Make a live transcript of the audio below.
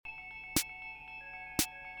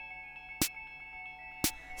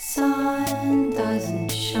Sun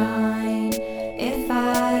doesn't shine if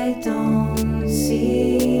I don't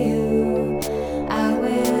see you. I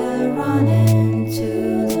will run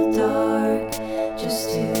into the dark just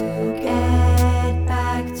to get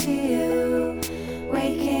back to you.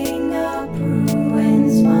 Waking up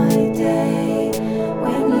ruins my day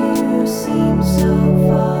when you seem so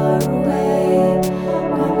far away.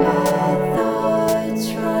 When bad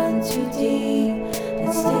thoughts run too deep,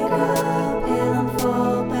 let's take a pill and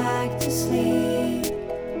fall back to sleep.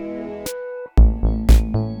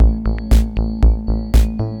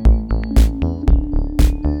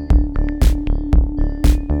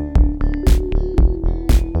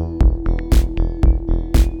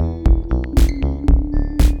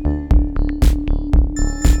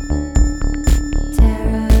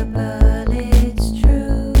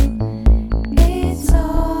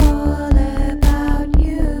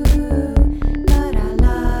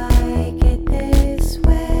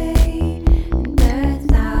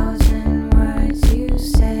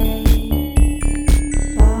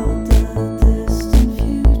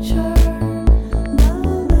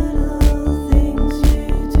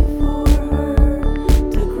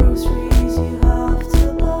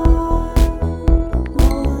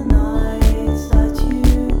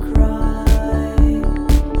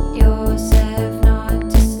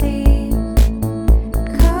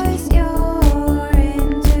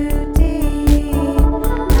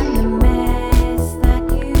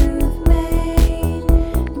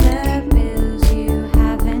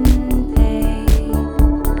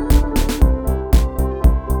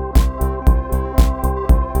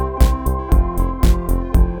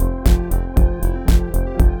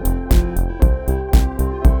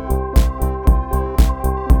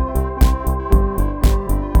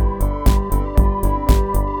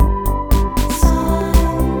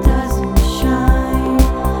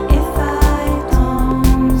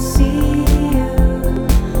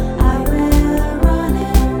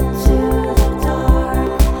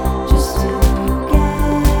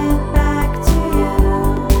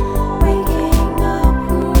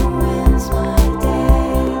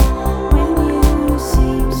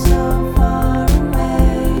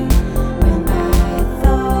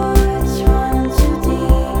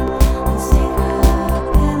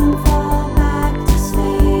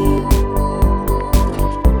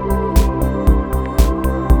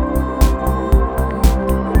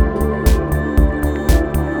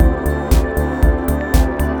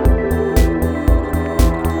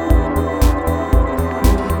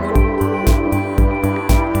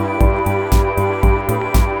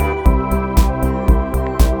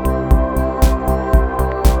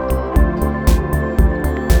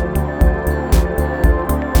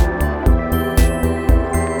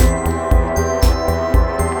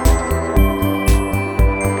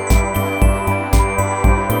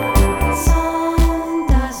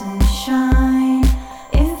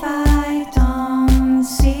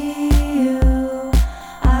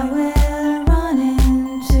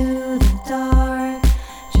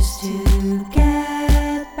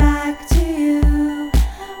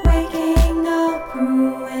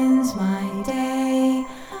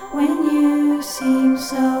 Seem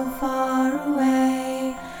so far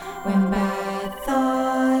away. When bad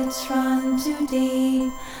thoughts run too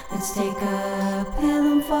deep, let's take a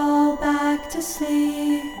pill and fall back to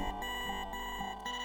sleep.